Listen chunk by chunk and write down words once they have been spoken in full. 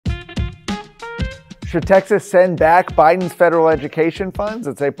Should Texas send back Biden's federal education funds?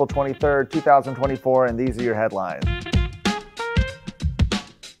 It's April 23rd, 2024, and these are your headlines.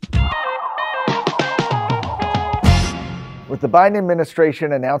 With the Biden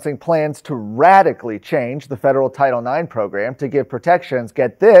administration announcing plans to radically change the federal Title IX program to give protections,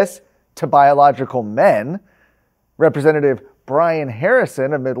 get this, to biological men, Representative Brian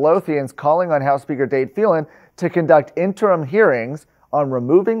Harrison of Midlothian's calling on House Speaker Dade Phelan to conduct interim hearings on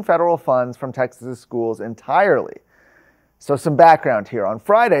removing federal funds from Texas's schools entirely. So some background here. On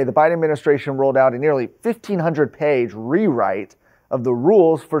Friday, the Biden administration rolled out a nearly 1,500-page rewrite of the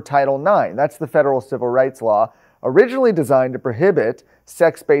rules for Title IX. That's the federal civil rights law originally designed to prohibit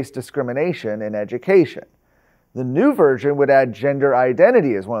sex-based discrimination in education. The new version would add gender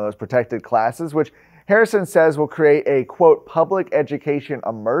identity as one of those protected classes, which Harrison says will create a, quote, public education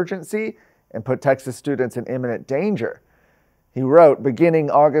emergency and put Texas students in imminent danger. He wrote, beginning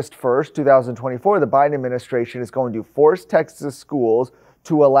August 1st, 2024, the Biden administration is going to force Texas schools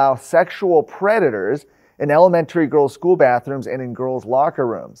to allow sexual predators in elementary girls' school bathrooms and in girls' locker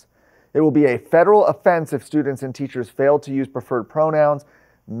rooms. It will be a federal offense if students and teachers fail to use preferred pronouns.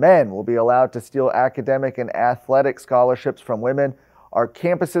 Men will be allowed to steal academic and athletic scholarships from women. Our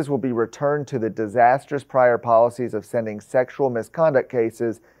campuses will be returned to the disastrous prior policies of sending sexual misconduct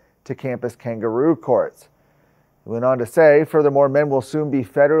cases to campus kangaroo courts. He went on to say, furthermore, men will soon be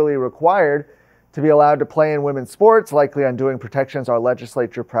federally required to be allowed to play in women's sports, likely undoing protections our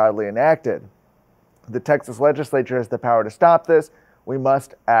legislature proudly enacted. The Texas legislature has the power to stop this. We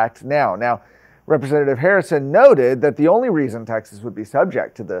must act now. Now, Representative Harrison noted that the only reason Texas would be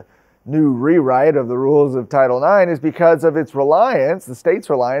subject to the new rewrite of the rules of Title IX is because of its reliance, the state's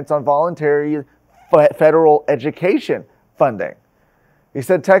reliance on voluntary federal education funding. He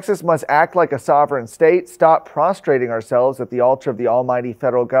said Texas must act like a sovereign state, stop prostrating ourselves at the altar of the almighty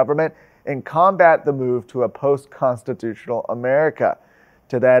federal government, and combat the move to a post-constitutional America.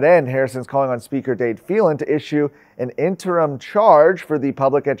 To that end, Harrison's calling on Speaker Dade Phelan to issue an interim charge for the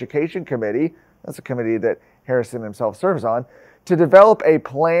Public Education Committee, that's a committee that Harrison himself serves on, to develop a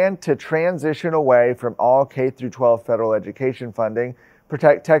plan to transition away from all K-12 federal education funding,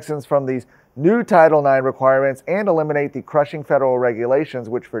 protect Texans from these new Title IX requirements, and eliminate the crushing federal regulations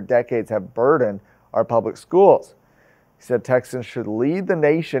which for decades have burdened our public schools. He said Texans should lead the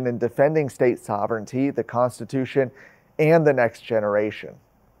nation in defending state sovereignty, the Constitution, and the next generation.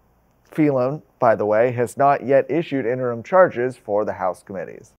 Phelan, by the way, has not yet issued interim charges for the House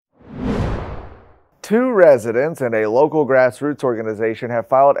committees. 2 residents and a local grassroots organization have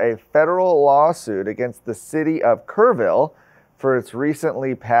filed a federal lawsuit against the city of Kerrville for its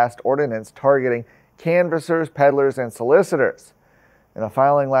recently passed ordinance targeting canvassers, peddlers, and solicitors. In a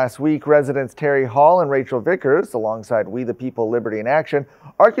filing last week, residents Terry Hall and Rachel Vickers, alongside We the People Liberty in Action,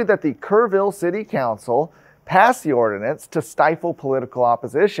 argued that the Kerrville City Council passed the ordinance to stifle political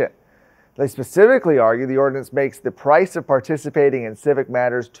opposition. They specifically argue the ordinance makes the price of participating in civic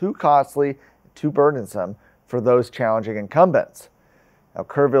matters too costly, too burdensome for those challenging incumbents. Now,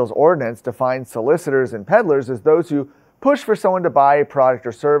 Kerrville's ordinance defines solicitors and peddlers as those who push for someone to buy a product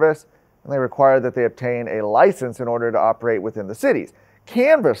or service, and they require that they obtain a license in order to operate within the cities.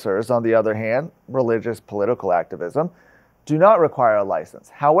 Canvassers, on the other hand, religious political activism, do not require a license.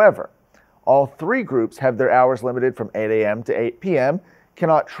 However, all 3 groups have their hours limited from 8 a.m. to 8 p.m.,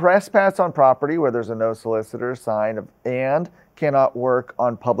 cannot trespass on property where there's a no solicitor sign, and cannot work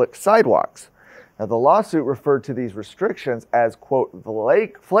on public sidewalks. Now, the lawsuit referred to these restrictions as, quote,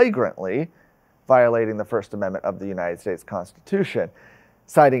 flagrantly violating the First Amendment of the United States Constitution,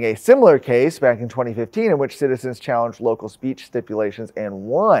 citing a similar case back in 2015 in which citizens challenged local speech stipulations and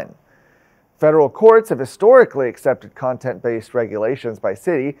won. Federal courts have historically accepted content-based regulations by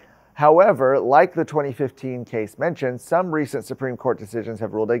city. However, like the 2015 case mentioned, some recent Supreme Court decisions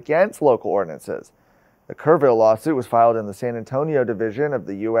have ruled against local ordinances. The Kerrville lawsuit was filed in the San Antonio Division of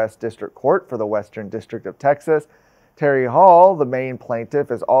the U.S. District Court for the Western District of Texas. Terry Hall, the main plaintiff,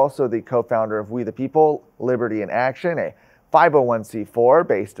 is also the co-founder of We the People Liberty in Action, a 501c4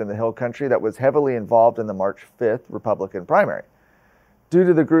 based in the Hill Country that was heavily involved in the March 5th Republican primary. Due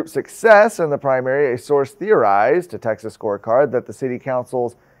to the group's success in the primary, a source theorized, a Texas scorecard, that the city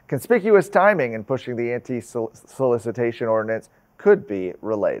council's conspicuous timing in pushing the anti-solicitation ordinance could be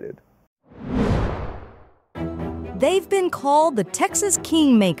related. They've been called the Texas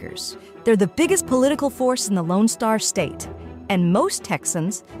Kingmakers. They're the biggest political force in the Lone Star State, and most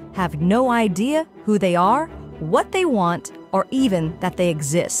Texans have no idea who they are, what they want, or even that they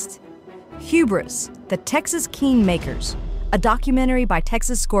exist. Hubris, the Texas Kingmakers, a documentary by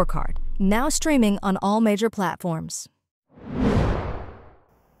Texas Scorecard, now streaming on all major platforms.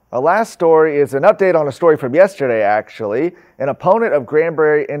 Our last story is an update on a story from yesterday, actually. An opponent of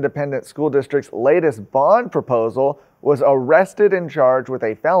Granbury Independent School District's latest bond proposal was arrested and charged with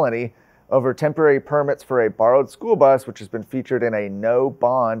a felony over temporary permits for a borrowed school bus, which has been featured in a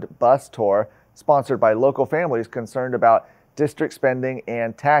no-bond bus tour sponsored by local families concerned about district spending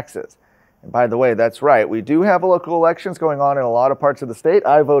and taxes. And by the way, that's right. We do have local elections going on in a lot of parts of the state.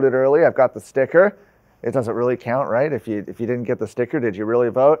 I voted early. I've got the sticker. It doesn't really count, right? If you didn't get the sticker, did you really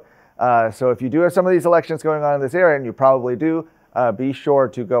vote? So if you do have some of these elections going on in this area, and you probably do, be sure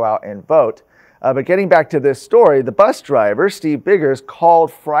to go out and vote. But getting back to this story, the bus driver, Steve Biggers,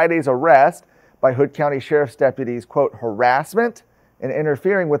 called Friday's arrest by Hood County Sheriff's deputies, quote, harassment and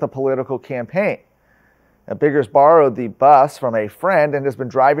interfering with a political campaign. Now, Biggers borrowed the bus from a friend and has been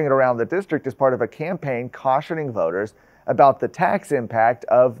driving it around the district as part of a campaign cautioning voters about the tax impact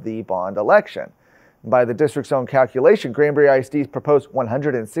of the bond election. By the district's own calculation, Granbury ISD's proposed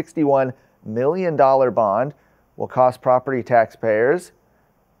 $161 million bond will cost property taxpayers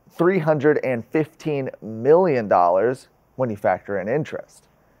 $315 million when you factor in interest.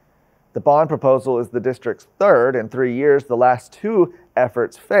 The bond proposal is the district's third in 3 years. The last two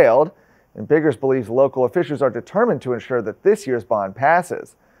efforts failed, and Biggers believes local officials are determined to ensure that this year's bond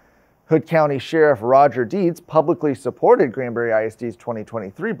passes. Hood County Sheriff Roger Deeds publicly supported Granbury ISD's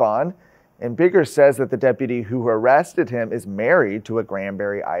 2023 bond, and Biggers says that the deputy who arrested him is married to a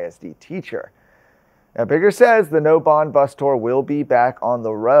Granbury ISD teacher. Now, Biggers says the no bond bus tour will be back on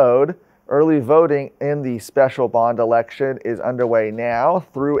the road. Early voting in the special bond election is underway now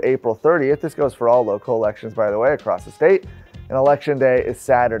through April 30th. This goes for all local elections, by the way, across the state. And Election Day is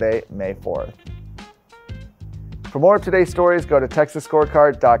Saturday, May 4th. For more of today's stories, go to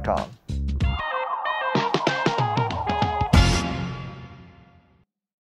texasscorecard.com.